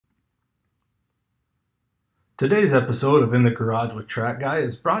Today's episode of In the Garage with Track Guy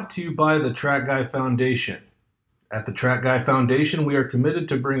is brought to you by the Track Guy Foundation. At the Track Guy Foundation, we are committed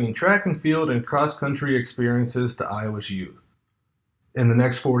to bringing track and field and cross-country experiences to Iowa's youth. In the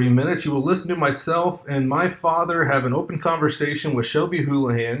next 40 minutes, you will listen to myself and my father have an open conversation with Shelby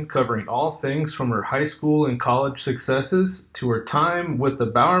Houlihan, covering all things from her high school and college successes to her time with the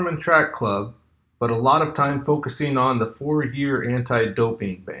Bowerman Track Club, but a lot of time focusing on the 4-year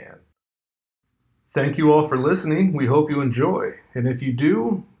anti-doping ban. Thank you all for listening. We hope you enjoy. And if you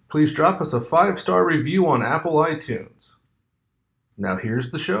do, please drop us a 5-star review on Apple iTunes. Now here's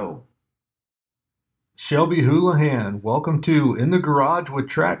the show. Shelby Houlihan, welcome to In the Garage with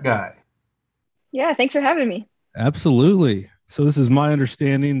Track Guy. Yeah, thanks for having me. Absolutely. So this is my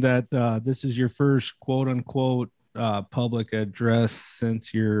understanding that this is your first quote unquote public address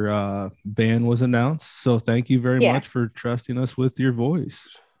since your ban was announced. So thank you very much for trusting us with your voice.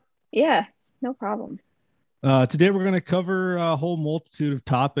 Yeah, no problem. Today we're going to cover a whole multitude of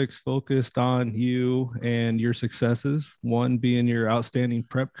topics focused on you and your successes. One being your outstanding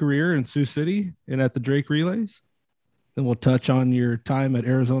prep career in Sioux City and at the Drake Relays. Then we'll touch on your time at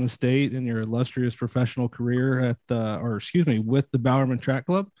Arizona State and your illustrious professional career with the Bowerman Track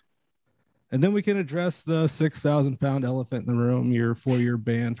Club. And then we can address the 6,000-pound elephant in the room, your 4-year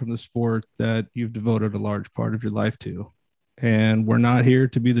ban from the sport that you've devoted a large part of your life to. And we're not here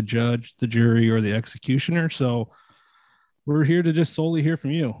to be the judge, the jury, or the executioner. So we're here to just solely hear from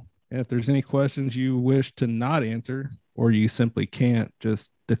you. And if there's any questions you wish to not answer, or you simply can't,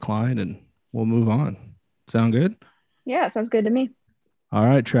 just decline and we'll move on. Sound good? Yeah, sounds good to me. All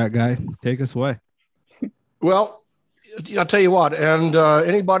right, Track Guy, take us away. Well, I'll tell you what, and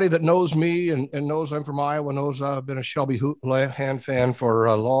anybody that knows me and knows I'm from Iowa knows I've been a Shelby Houlihan fan for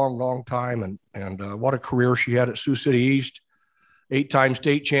a long, long time. And what a career she had at Sioux City East. 8-time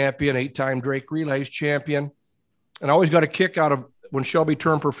state champion, 8-time Drake Relays champion. And I always got a kick out of when Shelby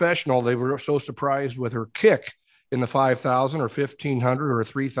turned professional. They were so surprised with her kick in the 5,000 or 1,500 or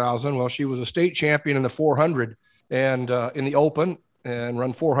 3,000. Well, she was a state champion in the 400 and in the open and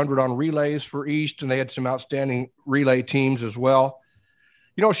run 400 on relays for East. And they had some outstanding relay teams as well.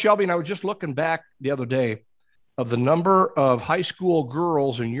 You know, Shelby, and I was just looking back the other day of the number of high school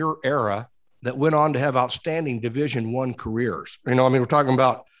girls in your era that went on to have outstanding Division I careers. You know, I mean, we're talking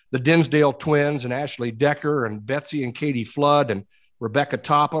about the Dinsdale twins and Ashley Decker and Betsy and Katie Flood and Rebecca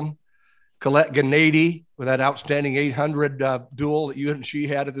Topham, Colette Gennady with that outstanding 800 duel that you and she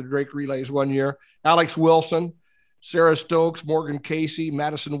had at the Drake Relays one year, Alex Wilson, Sarah Stokes, Morgan Casey,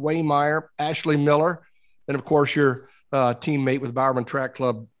 Madison Waymeyer, Ashley Miller, and of course your teammate with Bowerman Track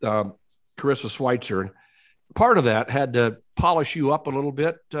Club, Carissa Schweitzer. Part of that had to polish you up a little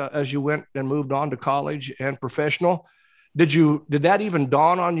bit as you went and moved on to college and professional. Did that even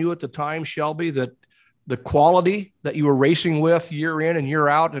dawn on you at the time, Shelby, that the quality that you were racing with year in and year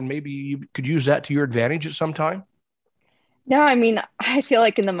out, and maybe you could use that to your advantage at some time? No, I mean, I feel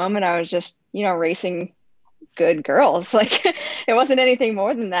like in the moment I was just, racing good girls. Like it wasn't anything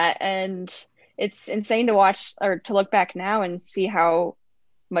more than that. And it's insane to watch or to look back now and see how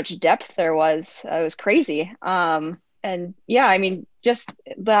much depth there was. It was crazy. And yeah, I mean, just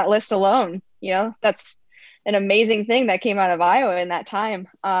that list alone, that's an amazing thing that came out of Iowa in that time.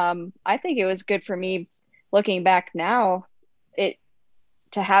 I think it was good for me looking back now,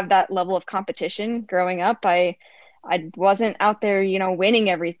 to have that level of competition growing up. I wasn't out there, winning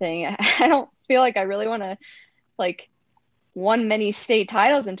everything. I don't feel like I really want to won many state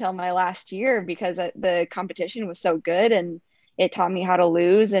titles until my last year because the competition was so good, and it taught me how to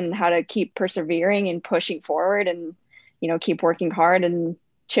lose and how to keep persevering and pushing forward and, keep working hard and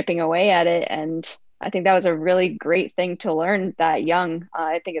chipping away at it. And I think that was a really great thing to learn that young.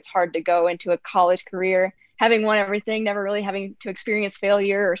 I think it's hard to go into a college career having won everything, never really having to experience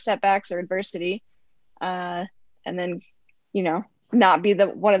failure or setbacks or adversity. And then, not be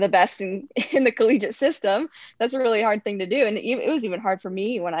one of the best in the collegiate system. That's a really hard thing to do. And it was even hard for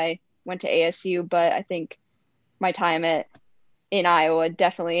me when I went to ASU, but I think my time in Iowa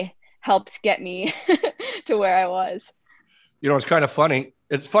definitely helped get me to where I was. It's kind of funny.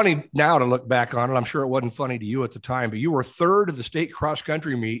 It's funny now to look back on it. I'm sure it wasn't funny to you at the time, but you were third of the state cross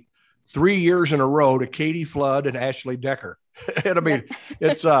country meet 3 years in a row to Katie Flood and Ashley Decker. And I mean,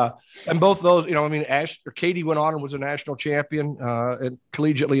 it's and both those, Katie went on and was a national champion and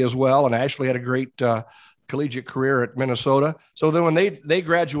collegiately as well. And Ashley had a great collegiate career at Minnesota. So then when they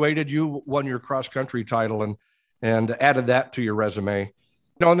graduated, you won your cross country title and added that to your resume.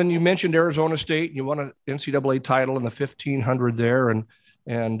 And then you mentioned Arizona State. You won an NCAA title in the 1,500 there, and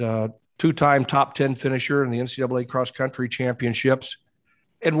 2-time top 10 finisher in the NCAA cross country championships.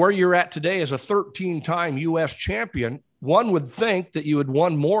 And where you're at today as a 13-time U.S. champion, one would think that you had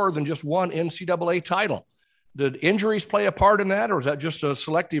won more than just one NCAA title. Did injuries play a part in that, or is that just a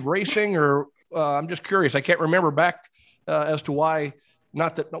selective racing? Or I'm just curious. I can't remember back as to why,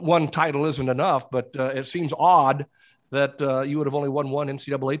 not that one title isn't enough, but it seems odd that you would have only won one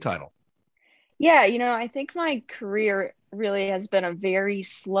NCAA title. Yeah, I think my career really has been a very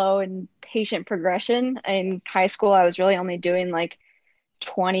slow and patient progression. In high school, I was really only doing like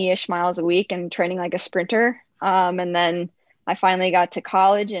 20-ish miles a week and training like a sprinter. And then I finally got to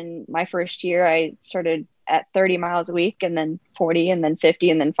college, and my first year I started at 30 miles a week, and then 40, and then 50,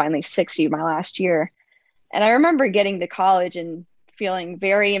 and then finally 60 my last year. And I remember getting to college and feeling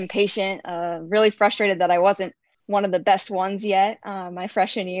very impatient, really frustrated that I wasn't one of the best ones yet my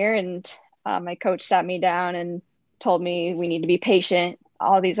freshman year. And my coach sat me down and told me we need to be patient.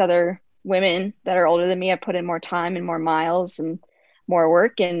 All these other women that are older than me have put in more time and more miles and more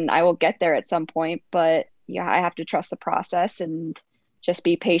work, and I will get there at some point. But yeah, I have to trust the process and just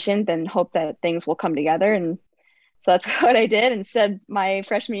be patient and hope that things will come together. And so that's what I did. Instead, my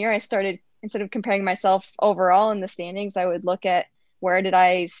freshman year, I started, instead of comparing myself overall in the standings, I would look at where did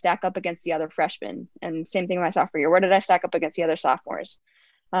I stack up against the other freshmen, and same thing my sophomore year, where did I stack up against the other sophomores?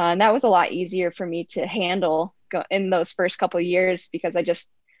 And that was a lot easier for me to handle in those first couple of years, because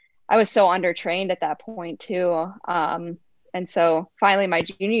I was so undertrained at that point too. And so finally my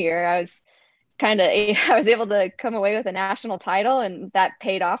junior year, I was able to come away with a national title, and that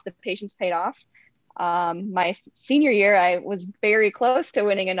paid off. The patience paid off. My senior year, I was very close to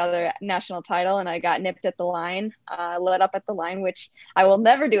winning another national title, and I got nipped at the line, let up at the line, which I will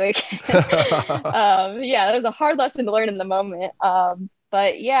never do again. Yeah, it was a hard lesson to learn in the moment.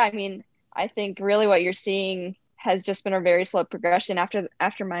 But yeah, I mean, I think really what you're seeing has just been a very slow progression.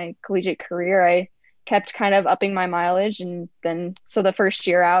 After my collegiate career, I kept kind of upping my mileage. And then, so the first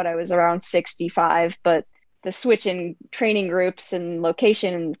year out, I was around 65, but the switch in training groups and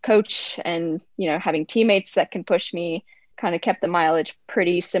location and coach and, having teammates that can push me kind of kept the mileage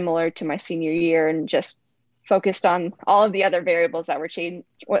pretty similar to my senior year, and just focused on all of the other variables that were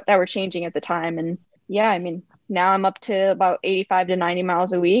changing at the time. And yeah, I mean, now I'm up to about 85 to 90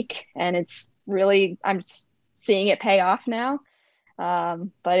 miles a week, and it's really, I'm seeing it pay off now.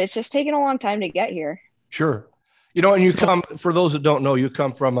 But it's just taken a long time to get here. Sure. And for those that don't know, you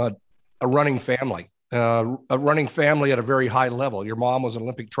come from a running family, a running family at a very high level. Your mom was an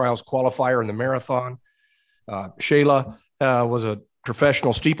Olympic trials qualifier in the marathon. Shayla was a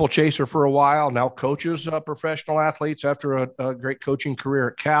professional steeplechaser for a while, now coaches professional athletes after a great coaching career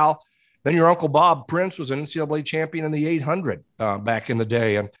at Cal. Then your uncle Bob Prince was an NCAA champion in the 800 back in the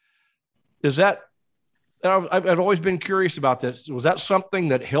day. And I've always been curious about this. Was that something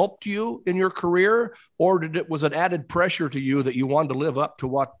that helped you in your career, or was it added pressure to you that you wanted to live up to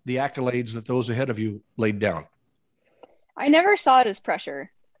what the accolades that those ahead of you laid down? I never saw it as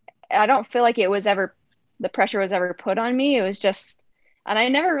pressure. I don't feel like the pressure was ever put on me. It was just, and I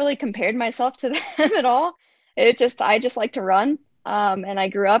never really compared myself to them at all. I just like to run. And I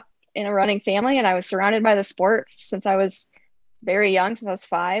grew up in a running family, and I was surrounded by the sport since I was very young. Since I was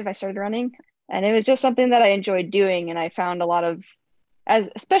 5, I started running, and it was just something that I enjoyed doing. And I found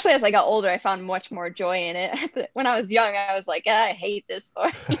especially as I got older, I found much more joy in it. When I was young, I was like, I hate this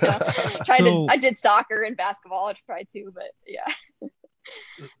sport. I did soccer and basketball. I tried to, but yeah.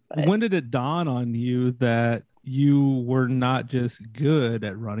 When did it dawn on you that you were not just good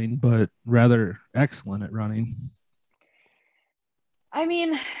at running, but rather excellent at running? I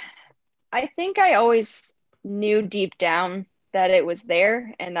mean, I think I always knew deep down that it was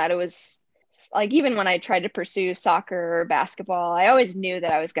there, and that it was like, even when I tried to pursue soccer or basketball, I always knew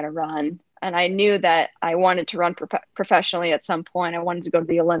that I was going to run, and I knew that I wanted to run professionally at some point. I wanted to go to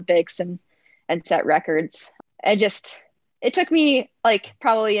the Olympics and set records. It took me like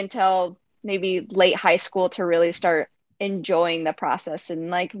probably until maybe late high school to really start enjoying the process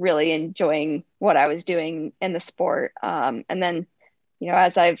and like really enjoying what I was doing in the sport. And then,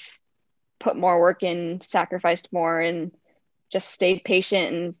 as I've put more work in, sacrificed more, and just stayed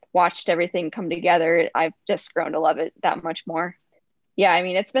patient and watched everything come together, I've just grown to love it that much more. Yeah, I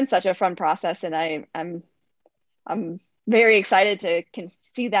mean, it's been such a fun process, and I'm very excited to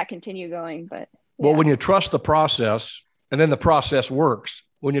see that continue going. But yeah. Well, when you trust the process, and then the process works.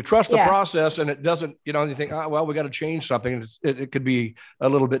 When you trust the process and it doesn't, you think, we got to change something. It could be a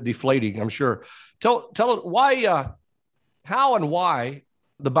little bit deflating, I'm sure. Tell us why, how and why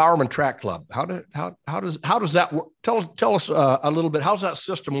the Bowerman Track Club. How does that work? Tell us a little bit. How's that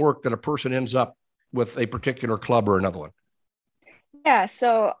system work that a person ends up with a particular club or another one? Yeah,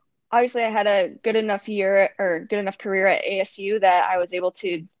 so obviously I had a good enough career at ASU that I was able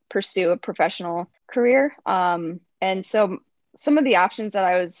to pursue a professional career. And so some of the options that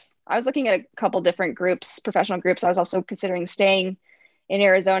I was looking at a couple different groups, professional groups. I was also considering staying in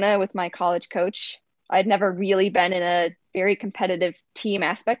Arizona with my college coach. I'd never really been in a very competitive team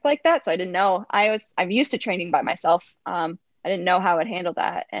aspect like that. So I didn't know. I'm used to training by myself. I didn't know how I'd handle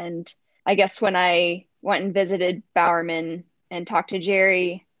that. And I guess when I went and visited Bowerman and talked to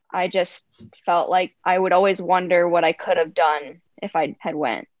Jerry, I just felt like I would always wonder what I could have done if I had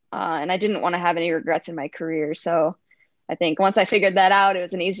went. And I didn't want to have any regrets in my career. So I think once I figured that out, it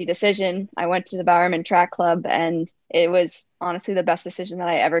was an easy decision. I went to the Bowerman Track Club, and it was honestly the best decision that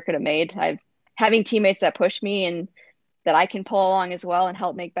I ever could have made. Having teammates that push me and that I can pull along as well and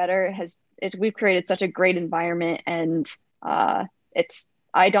help make better we've created such a great environment. And I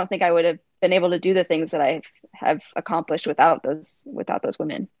don't think I would have been able to do the things that I have accomplished without those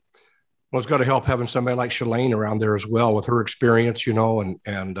women. Well, it's got to help having somebody like Shalane around there as well with her experience,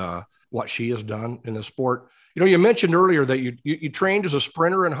 and what she has done in the sport. You mentioned earlier that you trained as a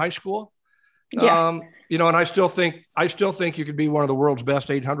sprinter in high school. Yeah. And I still think you could be one of the world's best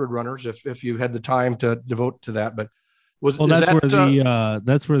 800 runners if you had the time to devote to that. But that's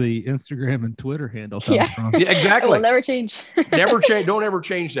where the Instagram and Twitter handle comes from. Yeah, exactly. It will never change. Never change. Don't ever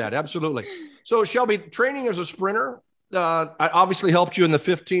change that. Absolutely. So Shelby, training as a sprinter obviously helped you in the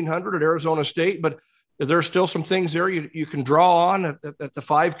 1500 at Arizona State, but is there still some things there you can draw on at the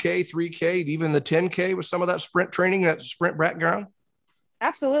 5K, 3K, even the 10K with some of that sprint training, that sprint background?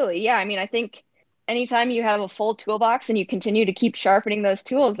 Absolutely. Yeah. I mean, I think anytime you have a full toolbox and you continue to keep sharpening those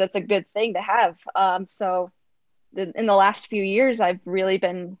tools, that's a good thing to have. In the last few years, I've really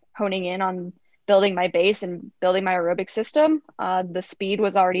been honing in on building my base and building my aerobic system. The speed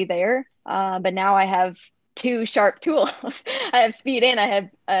was already there, but now I have two sharp tools. I have speed and I have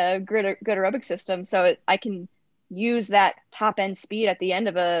a good aerobic system. So I can use that top end speed at the end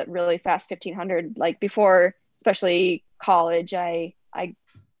of a really fast 1500. Like before, especially college, I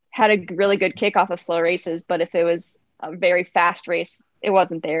had a really good kickoff of slow races, but if it was a very fast race, it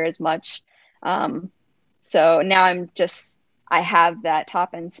wasn't there as much. So now I have that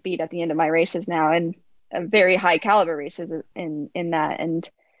top end speed at the end of my races now, and a very high caliber races in that. And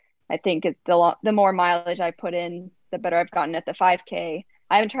I think the more mileage I put in, the better I've gotten at the 5K.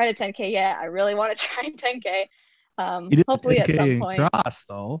 I haven't tried a 10K yet. I really want to try a 10K. Hopefully at some point. Cross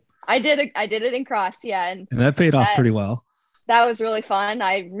though. I did it in cross. Yeah. And that paid off pretty well. That was really fun.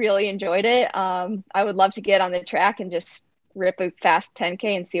 I really enjoyed it. I would love to get on the track and just rip a fast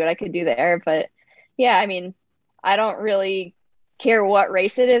 10K and see what I could do there. But yeah, I mean, I don't really care what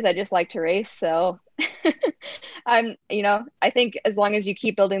race it is. I just like to race. So I think as long as you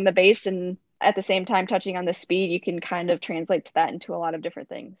keep building the base and at the same time touching on the speed, you can kind of translate that into a lot of different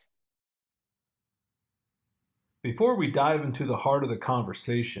things. Before we dive into the heart of the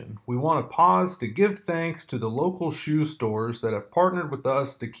conversation, we want to pause to give thanks to the local shoe stores that have partnered with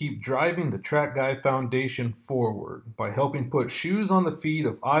us to keep driving the Track Guy Foundation forward by helping put shoes on the feet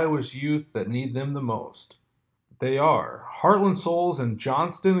of Iowa's youth that need them the most. They are Heartland Soles in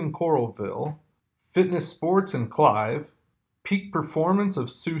Johnston and Coralville, Fitness Sports in Clive, Peak Performance of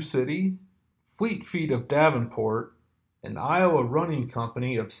Sioux City, Fleet Feet of Davenport, and Iowa Running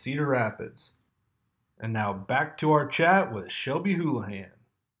Company of Cedar Rapids. And now back to our chat with Shelby Houlihan.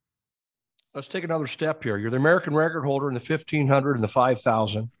 Let's take another step here. You're the American record holder in the 1500 and the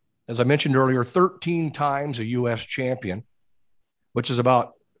 5,000. As I mentioned earlier, 13 times a U.S. champion, which is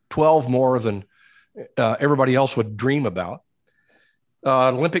about 12 more than everybody else would dream about.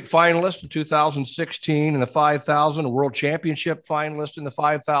 An Olympic finalist in 2016 in the 5,000, a world championship finalist in the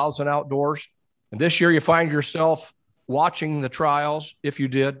 5,000 outdoors. And this year you find yourself watching the trials, if you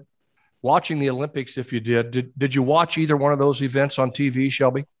did, watching the Olympics, if you did. Did you watch either one of those events on TV,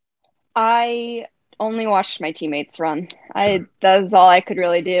 Shelby? I only watched my teammates run. Sure. That was all I could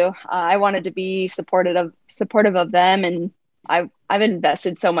really do. I wanted to be supportive of them, and I've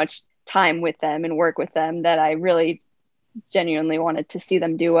invested so much time with them and work with them that I really genuinely wanted to see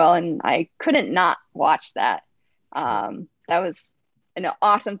them do well, and I couldn't not watch that. That was an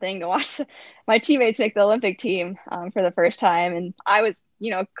awesome thing to watch my teammates make the Olympic team for the first time. And I was,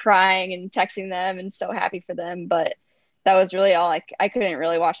 crying and texting them and so happy for them. But that was really all. I couldn't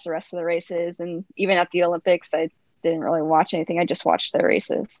really watch the rest of the races. And even at the Olympics, I didn't really watch anything. I just watched the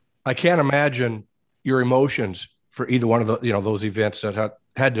races. I can't imagine your emotions for either one of the, those events that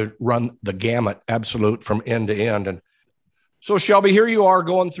had to run the gamut, absolute from end to end. And so, Shelby, here you are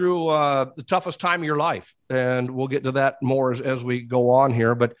going through the toughest time of your life, and we'll get to that more as we go on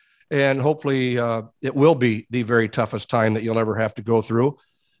here. And hopefully it will be the very toughest time that you'll ever have to go through.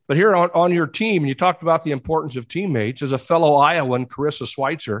 But here on your team, you talked about the importance of teammates. As a fellow Iowan, Carissa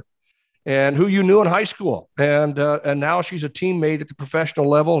Schweitzer, and who you knew in high school, and now she's a teammate at the professional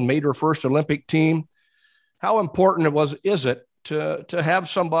level and made her first Olympic team. How important is it to have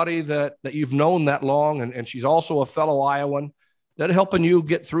somebody that you've known that long, and she's also a fellow Iowan, that helping you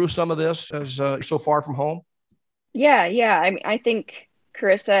get through some of this as so far from home? Yeah. I mean, I think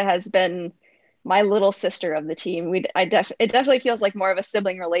Carissa has been my little sister of the team. It definitely feels like more of a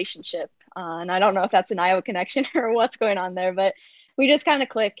sibling relationship. And I don't know if that's an Iowa connection or what's going on there, but we just kind of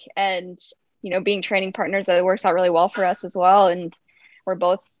click, and, being training partners, that works out really well for us as well. And we're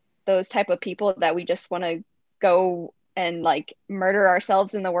both those type of people that we just want to go and like murder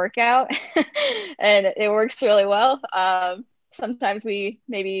ourselves in the workout. And it works really well. Sometimes we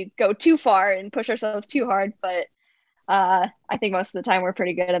maybe go too far and push ourselves too hard, but I think most of the time we're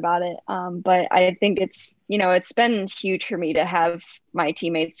pretty good about it. But I think it's been huge for me to have my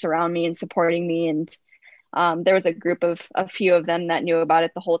teammates surround me and supporting me. And there was a group of a few of them that knew about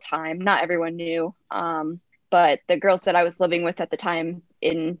it the whole time. Not everyone knew. But the girls that I was living with at the time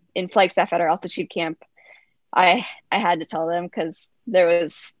in Flagstaff at our altitude camp, I had to tell them, because there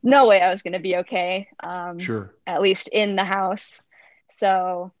was no way I was going to be okay. Sure. At least in the house.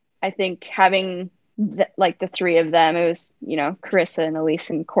 So I think having the three of them, it was, Carissa and Elise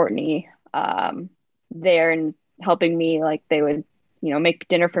and Courtney, there and helping me. Like they would, make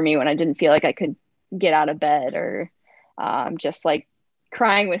dinner for me when I didn't feel like I could get out of bed, or just like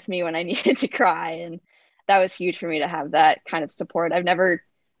crying with me when I needed to cry. And that was huge for me to have that kind of support. I'm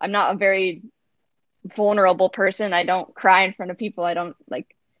not a very vulnerable person. I don't cry in front of people. I don't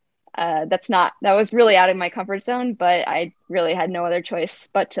that was really out of my comfort zone, but I really had no other choice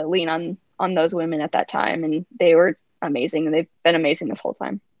but to lean on those women at that time. And they were amazing, and they've been amazing this whole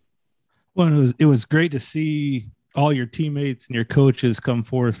time. Well, it was great to see all your teammates and your coaches come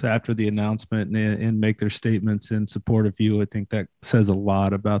forth after the announcement and make their statements in support of you. I think that says a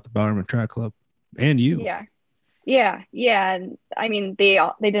lot about the Bowerman Track Club and you. Yeah. And I mean, they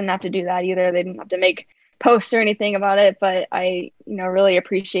didn't have to do that either. They didn't have to make posts or anything about it, but I, really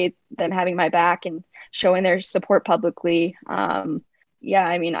appreciate them having my back and showing their support publicly. I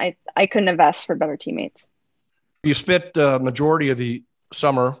mean, I couldn't have asked for better teammates. You spent the majority of the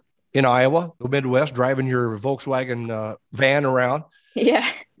summer in Iowa, the Midwest, driving your Volkswagen van around. Yeah.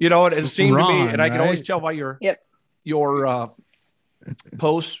 It seemed to me, and I can right? always tell by your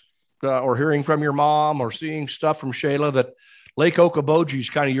posts or hearing from your mom or seeing stuff from Shayla that Lake Okoboji is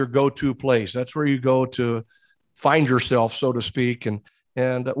kind of your go-to place. That's where you go to find yourself, so to speak. And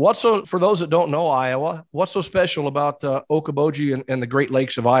for those that don't know Iowa, what's so special about Okoboji and the Great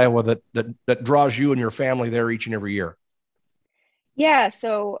Lakes of Iowa that draws you and your family there each and every year? Yeah,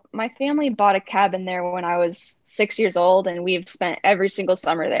 so my family bought a cabin there when I was 6 years old, and we've spent every single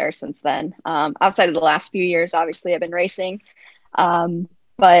summer there since then. Outside of the last few years, obviously, I've been racing.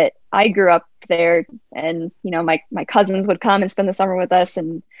 But I grew up there, and, my cousins would come and spend the summer with us,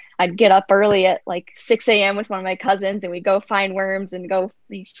 and I'd get up early at like 6 a.m. with one of my cousins, and we'd go find worms and go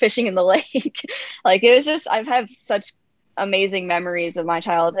fishing in the lake. Like, it was just, I've had such amazing memories of my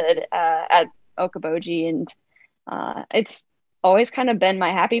childhood at Okoboji, and it's always kind of been my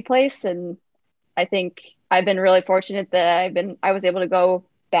happy place. And I think I've been really fortunate that I was able to go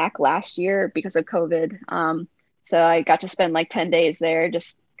back last year because of COVID. So I got to spend like 10 days there,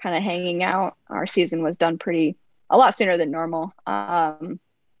 just kind of hanging out. Our season was done a lot sooner than normal. I'm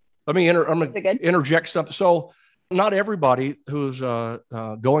going to interject something. So not everybody who's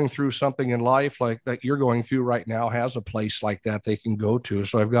going through something in life like that you're going through right now has a place like that they can go to.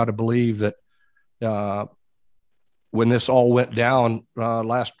 So I've got to believe that when this all went down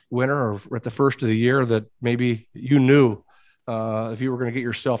last winter or at the first of the year, that maybe you knew if you were going to get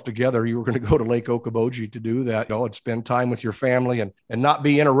yourself together, you were going to go to Lake Okoboji to do that, and spend time with your family and not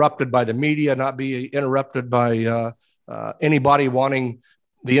be interrupted by the media, not be interrupted by anybody wanting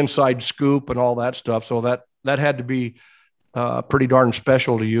the inside scoop and all that stuff. So that had to be pretty darn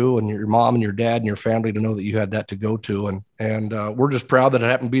special to you and your mom and your dad and your family to know that you had that to go to. And we're just proud that it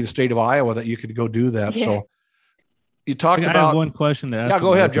happened to be the state of Iowa that you could go do that. Yeah. So you talked about. I have one question to ask. Yeah,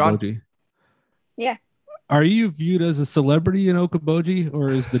 go ahead, John. Yeah. Are you viewed as a celebrity in Okoboji, or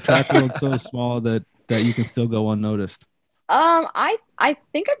is the track world so small that you can still go unnoticed? I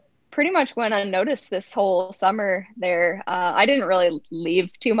think I pretty much went unnoticed this whole summer there. I didn't really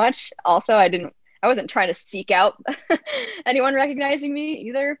leave too much. Also, I wasn't trying to seek out anyone recognizing me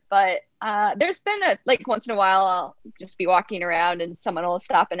either. But there's been once in a while I'll just be walking around and someone will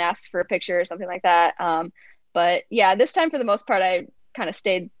stop and ask for a picture or something like that. But yeah, this time for the most part I kind of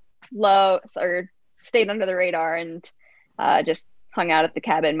stayed low or stayed under the radar and just hung out at the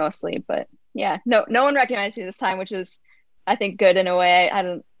cabin mostly. But yeah, no one recognized me this time, which was, I think, good in a way.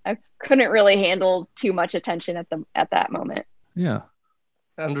 I couldn't really handle too much attention at that moment. Yeah.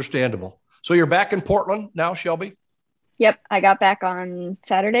 Understandable. So you're back in Portland now, Shelby? Yep. I got back on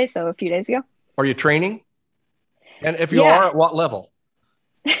Saturday, so a few days ago. Are you training? And if you are, at what level?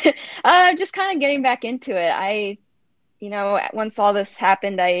 Just kind of getting back into it. Once all this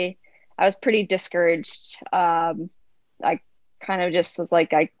happened, I was pretty discouraged. I kind of just was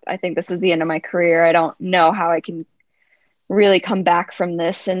like, I think this is the end of my career. I don't know how I can really come back from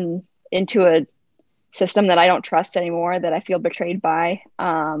this and into a system that I don't trust anymore, that I feel betrayed by.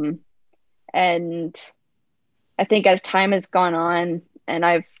 And I think as time has gone on and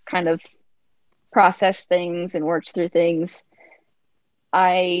I've kind of processed things and worked through things,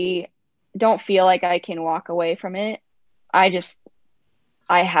 I don't feel like I can walk away from it. I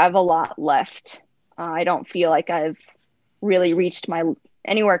have a lot left. I don't feel like I've really reached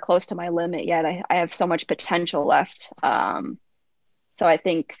anywhere close to my limit yet. I have so much potential left. So I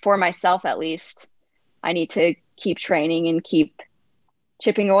think for myself, at least, I need to keep training and keep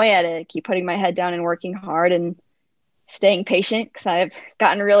chipping away at it, keep putting my head down and working hard and staying patient, because I've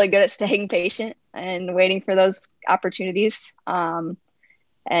gotten really good at staying patient and waiting for those opportunities.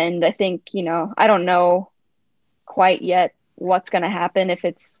 And I think, I don't know quite yet what's going to happen, if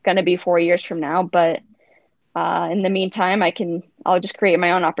it's going to be 4 years from now, but in the meantime, I'll just create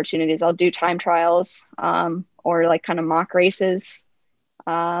my own opportunities. I'll do time trials, or like kind of mock races.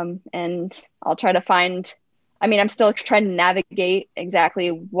 And I'll try to I'm still trying to navigate exactly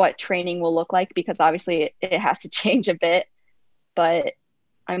what training will look like, because obviously it has to change a bit, but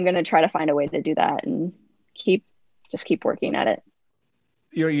I'm going to try to find a way to do that and keep working at it.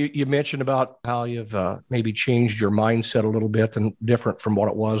 You mentioned about how you've maybe changed your mindset a little bit and different from what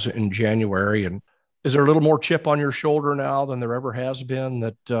it was in January. And is there a little more chip on your shoulder now than there ever has been,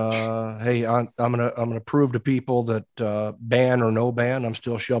 that, hey, I'm gonna prove to people that ban or no ban, I'm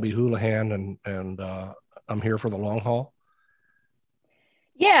still Shelby Houlihan, and I'm here for the long haul?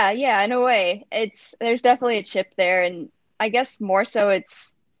 Yeah, in a way. There's definitely a chip there, and I guess more so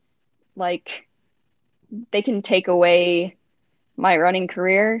it's like they can take away my running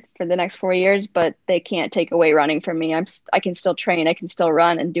career for the next 4 years, but they can't take away running from me. I can still train, I can still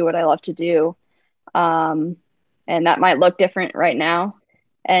run and do what I love to do. And that might look different right now.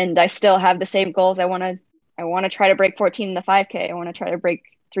 And I still have the same goals. I want to try to break 14 in the 5K. I want to try to break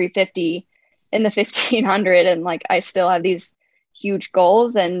 350 in the 1500. And like, I still have these huge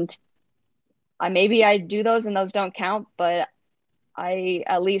goals, and maybe I do those and those don't count, but I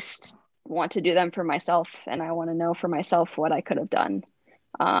at least want to do them for myself. And I want to know for myself what I could have done.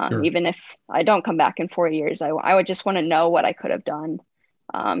 Sure. Even if I don't come back in 4 years, I would just want to know what I could have done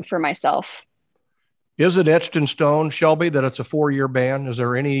for myself. Is it etched in stone, Shelby, that it's a 4-year ban? Is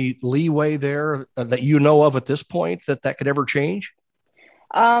there any leeway there that you know of at this point that could ever change?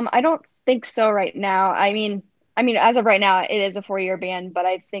 I don't think so right now. I mean, as of right now, it is a 4-year ban, but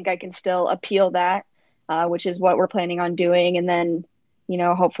I think I can still appeal that, which is what we're planning on doing. And then,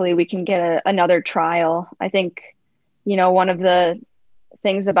 hopefully we can get another trial. I think, one of the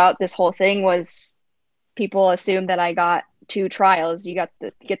things about this whole thing was people assumed that I got 2 trials. You get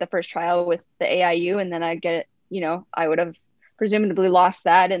the first trial with the AIU, and then I would have presumably lost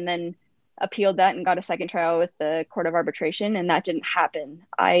that and then appealed that and got a second trial with the Court of Arbitration, and that didn't happen.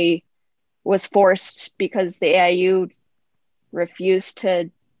 I was forced, because the AIU refused to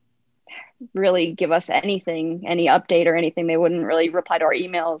really give us any update or anything. They wouldn't really reply to our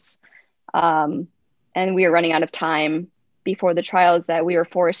emails. And we were running out of time before the trials, that we were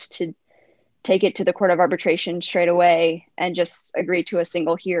forced to take it to the Court of Arbitration straight away and just agree to a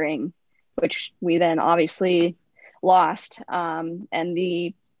single hearing, which we then obviously lost. And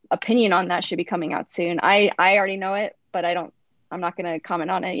the opinion on that should be coming out soon. I already know it, but I'm not going to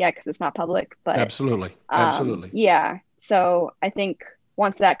comment on it yet because it's not public. But Absolutely. Yeah. So I think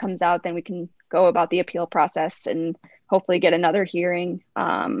once that comes out, then we can go about the appeal process and hopefully get another hearing.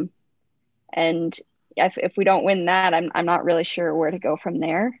 And if we don't win that, I'm not really sure where to go from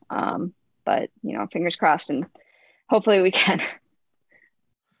there. But fingers crossed, and hopefully we can.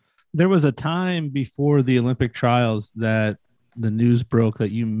 There was a time before the Olympic trials that the news broke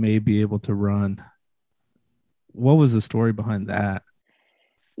that you may be able to run. What was the story behind that?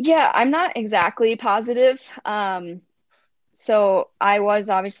 Yeah, I'm not exactly positive. So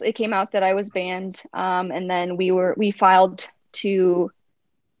it came out that I was banned. And then we filed to,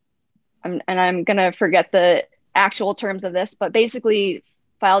 and I'm going to forget the actual terms of this, but basically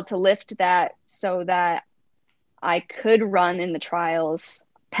filed to lift that so that I could run in the trials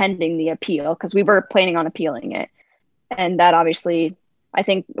pending the appeal, because we were planning on appealing it. And that obviously, I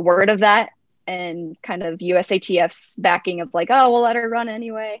think word of that and kind of USATF's backing of like, oh, we'll let her run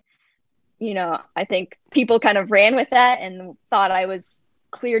anyway. I think people kind of ran with that and thought I was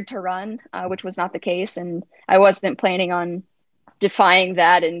cleared to run, which was not the case. And I wasn't planning on defying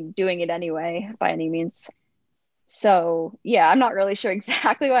that and doing it anyway by any means. So yeah, I'm not really sure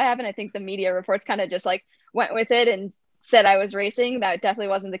exactly what happened. I think the media reports kind of just like went with it and said I was racing. That definitely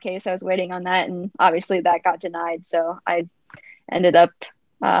wasn't the case. I was waiting on that, and obviously that got denied. So I ended up,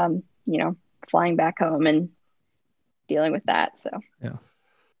 flying back home and dealing with that. So yeah.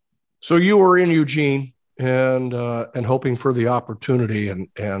 So you were in Eugene and hoping for the opportunity,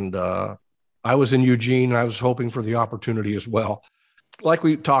 and I was in Eugene. And I was hoping for the opportunity as well. Like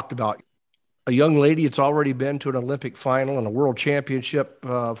we talked about, a young lady that's already been to an Olympic final and a world championship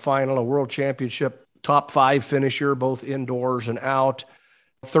final, a world championship top 5 finisher, both indoors and out,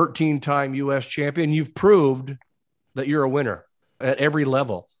 13-time U.S. champion. You've proved that you're a winner at every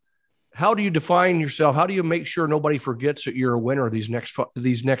level. How do you define yourself? How do you make sure nobody forgets that you're a winner these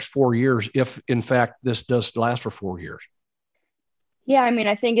next 4 years, if in fact this does last for 4 years? Yeah, I mean,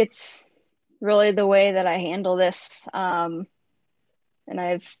 I think it's really the way that I handle this. And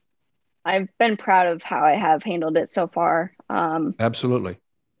I've been proud of how I have handled it so far. Absolutely.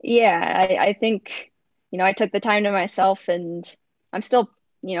 Yeah, I think, I took the time to myself, and I'm still,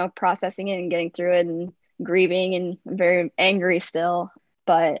 processing it and getting through it and grieving, and I'm very angry still,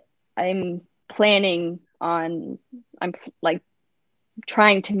 but I'm like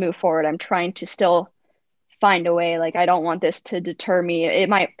trying to move forward. I'm trying to still find a way. Like, I don't want this to deter me. It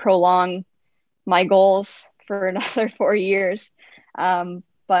might prolong my goals for another 4 years.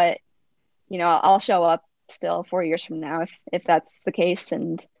 But I'll show up still 4 years from now if that's the case,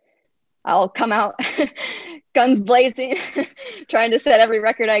 and I'll come out guns blazing, trying to set every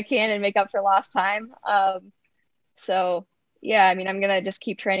record I can and make up for lost time. So yeah, I mean, I'm gonna just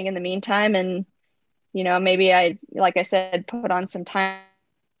keep training in the meantime, and maybe like I said, put on some time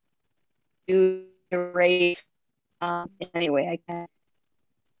to race in any way I can.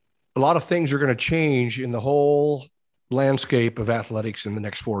 A lot of things are going to change in the whole landscape of athletics in the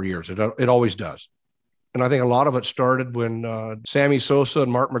next 4 years. It always does. And I think a lot of it started when Sammy Sosa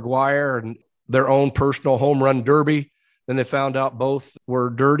and Mark McGwire and their own personal home run derby. Then they found out both were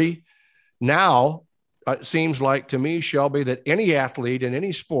dirty. Now it seems like to me, Shelby, that any athlete in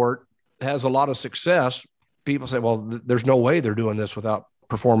any sport has a lot of success. People say, well, there's no way they're doing this without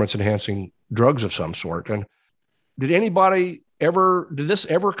performance enhancing drugs of some sort. And did this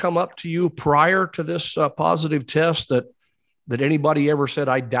ever come up to you prior to this positive test that anybody ever said,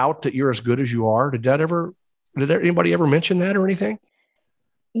 I doubt that you're as good as you are? Did anybody ever mention that or anything?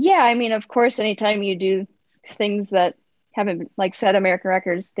 Yeah. I mean, of course, anytime you do things that haven't, like, set American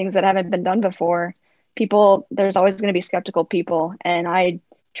records, things that haven't been done before, there's always going to be skeptical people. And I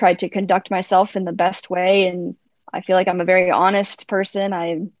tried to conduct myself in the best way. And I feel like I'm a very honest person.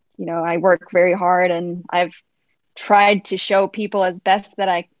 I work very hard, and I've tried to show people as best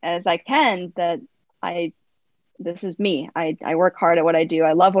as I can that this is me. I work hard at what I do.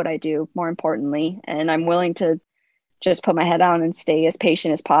 I love what I do, more importantly, and I'm willing to just put my head down and stay as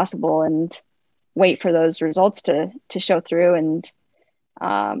patient as possible and wait for those results to show through. And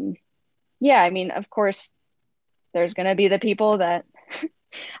yeah, I mean, of course, there's going to be the people that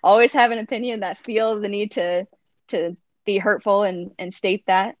always have an opinion, that feel the need to be hurtful and state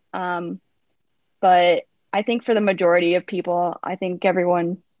that. But I think for the majority of people, I think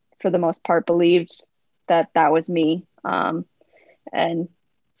everyone, for the most part, believed that was me. And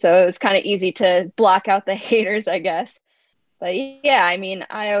so it was kind of easy to block out the haters, I guess. But yeah, I mean,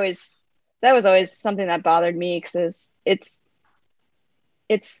 that was always something that bothered me, because it's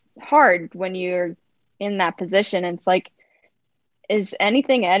hard when you're in that position. And it's like, is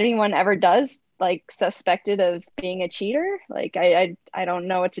anything anyone ever does like suspected of being a cheater? Like, I don't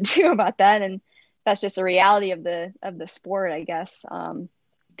know what to do about that. And that's just a reality of the sport, I guess.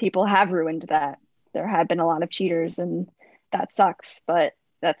 People have ruined that. There have been a lot of cheaters, and that sucks, but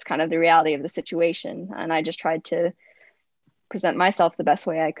that's kind of the reality of the situation. And I just tried to present myself the best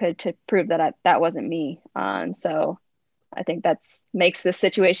way I could to prove that that wasn't me. And so I think makes this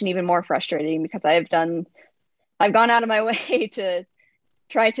situation even more frustrating, because I've gone out of my way to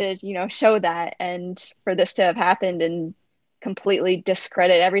try to, show that, and for this to have happened and completely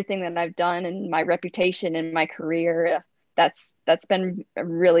discredit everything that I've done and my reputation and my career, that's been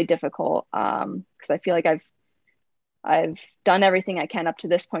really difficult. Because I feel like I've done everything I can up to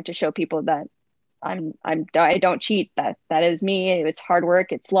this point to show people that I don't cheat. That is me. It's hard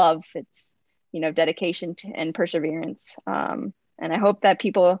work. It's love. It's, dedication and perseverance. And I hope that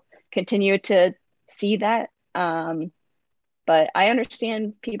people continue to see that. But I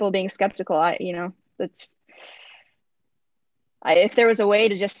understand people being skeptical. If there was a way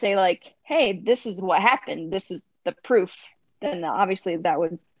to just say like, hey, this is what happened, this is the proof, then obviously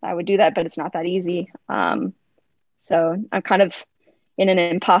I would do that, but it's not that easy. So I'm kind of in an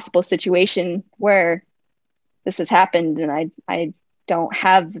impossible situation where this has happened and I don't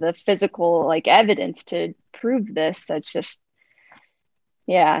have the physical like evidence to prove this. So it's just,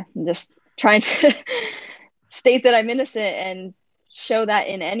 I'm just trying to state that I'm innocent and show that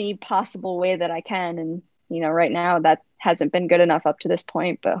in any possible way that I can. And, right now that hasn't been good enough up to this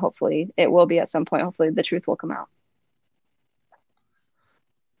point, but hopefully it will be at some point. Hopefully the truth will come out.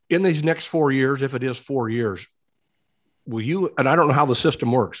 In these next 4 years, if it is 4 years, will you, and I don't know how the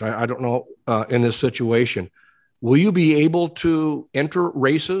system works, I don't know in this situation, will you be able to enter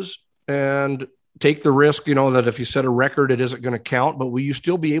races and take the risk, that if you set a record, it isn't going to count, but will you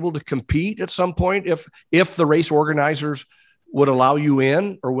still be able to compete at some point if the race organizers would allow you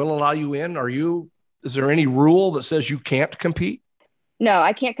in or will allow you in? Is there any rule that says you can't compete? No,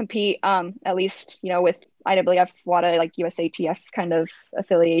 I can't compete. At least, with IWF, WADA, like USATF kind of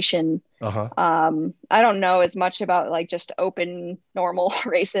affiliation. Uh-huh. I don't know as much about like just open normal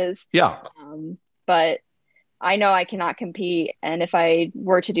races. Yeah. But I know I cannot compete. And if I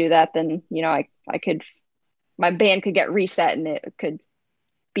were to do that, then, my ban could get reset and it could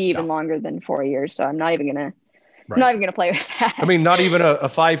be even longer than 4 years. So I'm not even going to play with that. I mean, not even a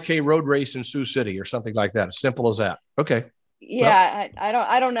 5K road race in Sioux City or something like that. As simple as that. Okay. Yeah. Well,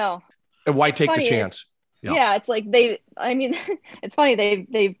 I don't know. And why take the chance? Yeah. It's like it's funny.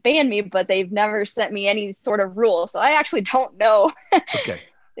 They've banned me, but they've never sent me any sort of rule. So I actually don't know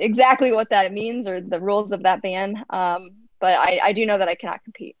exactly what that means or the rules of that ban. But I do know that I cannot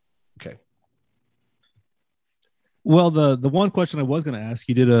compete. Okay. Well, the one question I was going to ask,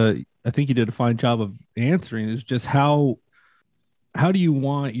 I think you did a fine job of answering, is just how do you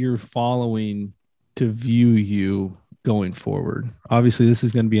want your following to view you going forward? Obviously, this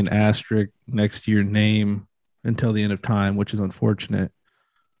is going to be an asterisk next to your name until the end of time, which is unfortunate.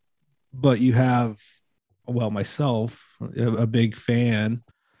 But you have, myself, a big fan,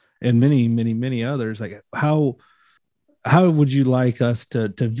 and many, many, many others. Like, how would you like us to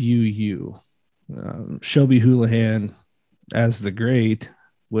view you, Shelby Houlihan, as the great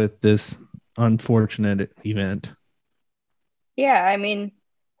with this unfortunate event? Yeah, I mean,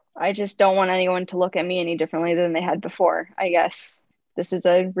 I just don't want anyone to look at me any differently than they had before. I guess this is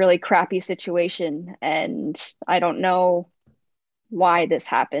a really crappy situation and I don't know why this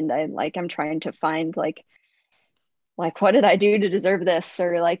happened. I'm trying to find like what did I do to deserve this,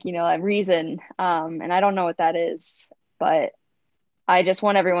 or a reason. And I don't know what that is, but I just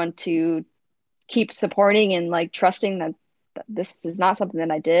want everyone to keep supporting and like trusting that this is not something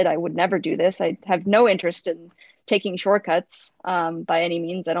that I did. I would never do this. I have no interest in taking shortcuts by any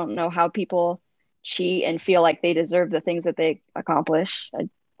means. I don't know how people cheat and feel like they deserve the things that they accomplish. I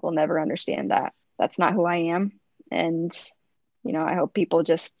will never understand that. That's not who I am. And, I hope people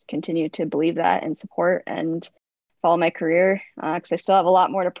just continue to believe that and support and follow my career because I still have a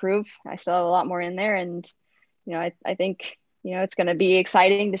lot more to prove. I still have a lot more in there. And, I think, it's going to be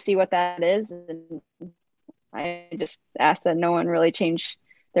exciting to see what that is. And I just ask that no one really change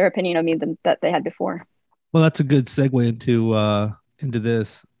their opinion of me that they had before. Well, that's a good segue into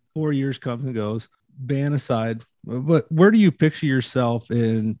this. 4 years comes and goes, ban aside, but where do you picture yourself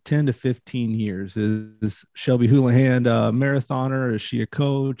in 10 to 15 years? Is Shelby Houlihan a marathoner? Is she a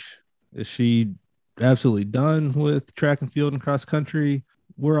coach? Is she absolutely done with track and field and cross country?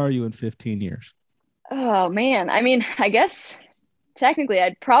 Where are you in 15 years? Oh man. I mean, I guess technically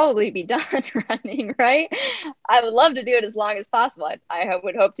I'd probably be done running, right? I would love to do it as long as possible. I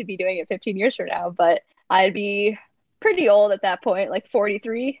would hope to be doing it 15 years from now, but I'd be pretty old at that point, like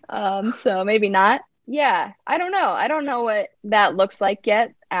 43. So maybe not. Yeah, I don't know. I don't know what that looks like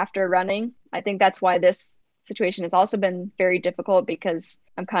yet after running. I think that's why this situation has also been very difficult because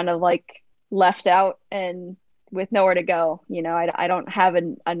I'm kind of like left out and with nowhere to go. I don't have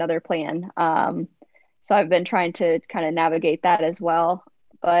another plan. So I've been trying to kind of navigate that as well.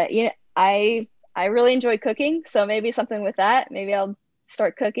 But I really enjoy cooking, so maybe something with that. Maybe I'll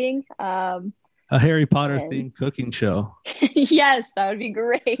start cooking. A Harry Potter themed cooking show. Yes, that would be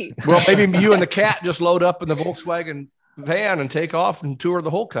great. Well, maybe you and the cat just load up in the Volkswagen van and take off and tour the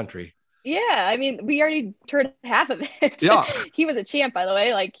whole country. Yeah, I mean, we already toured half of it. Yeah. He was a champ, by the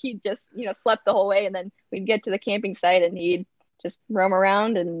way. Like he just, slept the whole way, and then we'd get to the camping site and he'd just roam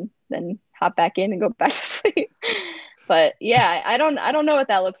around and then hop back in and go back to sleep. But yeah, I don't know what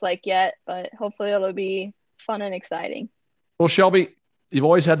that looks like yet, but hopefully it'll be fun and exciting. Well, Shelby, you've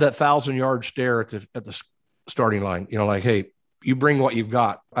always had that 1,000-yard stare at the starting line. Like, hey, you bring what you've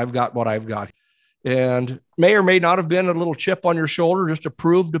got. I've got what I've got. And may or may not have been a little chip on your shoulder just to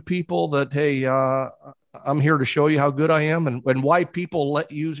prove to people that, hey, I'm here to show you how good I am, and why people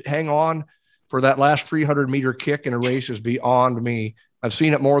let you hang on for that last 300-meter kick in a race is beyond me. I've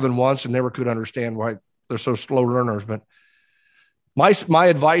seen it more than once and never could understand why they're so slow learners. But my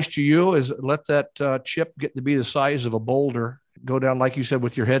advice to you is let that chip get to be the size of a boulder. Go down, like you said,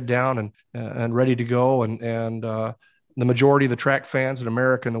 with your head down and ready to go. And the majority of the track fans in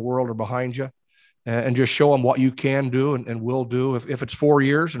America and the world are behind you. And just show them what you can do and will do. If it's 4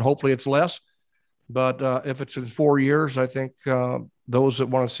 years, and hopefully it's less, but if it's in 4 years, I think those that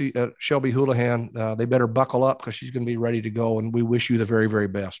want to see Shelby Houlihan, they better buckle up, because she's going to be ready to go. And we wish you the very, very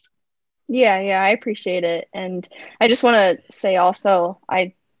best. Yeah, I appreciate it. And I just want to say also,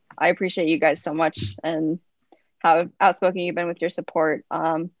 I appreciate you guys so much and how outspoken you've been with your support.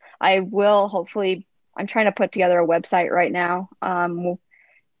 I will hopefully, I'm trying to put together a website right now.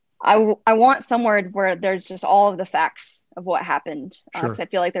 I want somewhere where there's just all of the facts of what happened. Sure. 'Cause I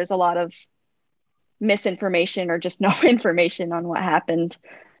feel like there's a lot of misinformation or just no information on what happened.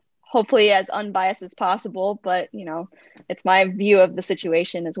 Hopefully as unbiased as possible, but it's my view of the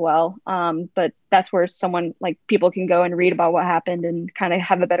situation as well. But that's where people can go and read about what happened and kind of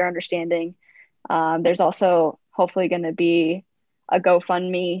have a better understanding. There's also hopefully going to be a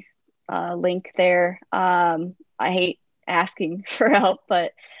GoFundMe link there. I hate asking for help,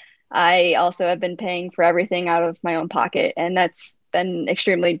 but I also have been paying for everything out of my own pocket, and that's been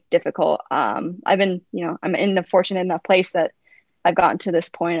extremely difficult. I'm in a fortunate enough place that I've gotten to this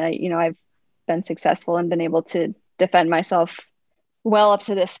point. I've been successful and been able to defend myself well up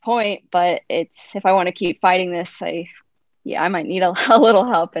to this point, but if I want to keep fighting this, I might need a little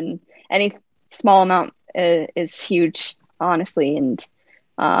help, and any small amount is huge, honestly. And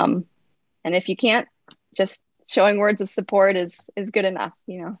if you can't, just showing words of support is good enough,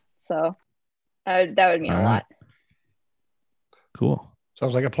 so that would mean a lot. Cool.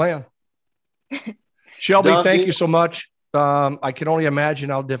 Sounds like a plan. Shelby, Doug, thank you so much. I can only imagine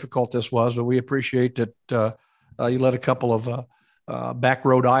how difficult this was, but we appreciate that you let a couple of back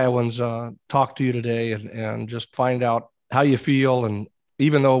road Iowans talk to you today and just find out how you feel. And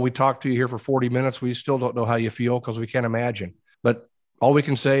even though we talked to you here for 40 minutes, we still don't know how you feel, because we can't imagine. But all we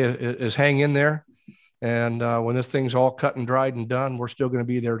can say is hang in there. And when this thing's all cut and dried and done, we're still going to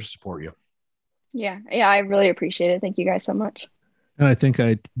be there to support you. Yeah, I really appreciate it. Thank you guys so much. And I think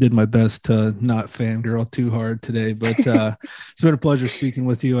I did my best to not fangirl too hard today, but it's been a pleasure speaking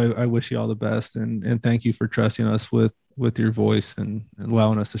with you. I wish you all the best, and thank you for trusting us with your voice and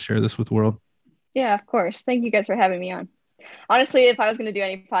allowing us to share this with the world. Yeah, of course. Thank you guys for having me on. Honestly, if I was going to do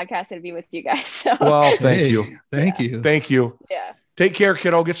any podcast, it'd be with you guys. So. Well, thank you. Thank you. Thank you. Yeah. Take care,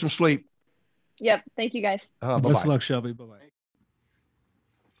 kiddo. Get some sleep. Yep. Thank you guys. Best of luck, Shelby. Bye-bye.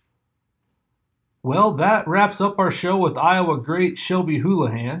 Well, that wraps up our show with Iowa great Shelby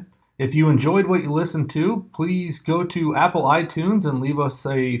Houlihan. If you enjoyed what you listened to, please go to Apple iTunes and leave us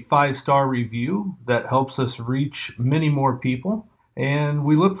a 5-star review. That helps us reach many more people. And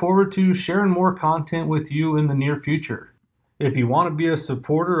we look forward to sharing more content with you in the near future. If you want to be a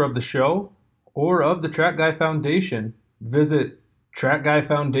supporter of the show or of the Track Guy Foundation, visit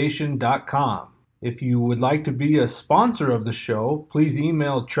trackguyfoundation.com. If you would like to be a sponsor of the show, please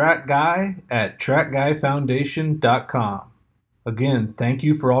email trackguy@trackguyfoundation.com. Again, thank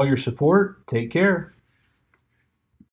you for all your support. Take care.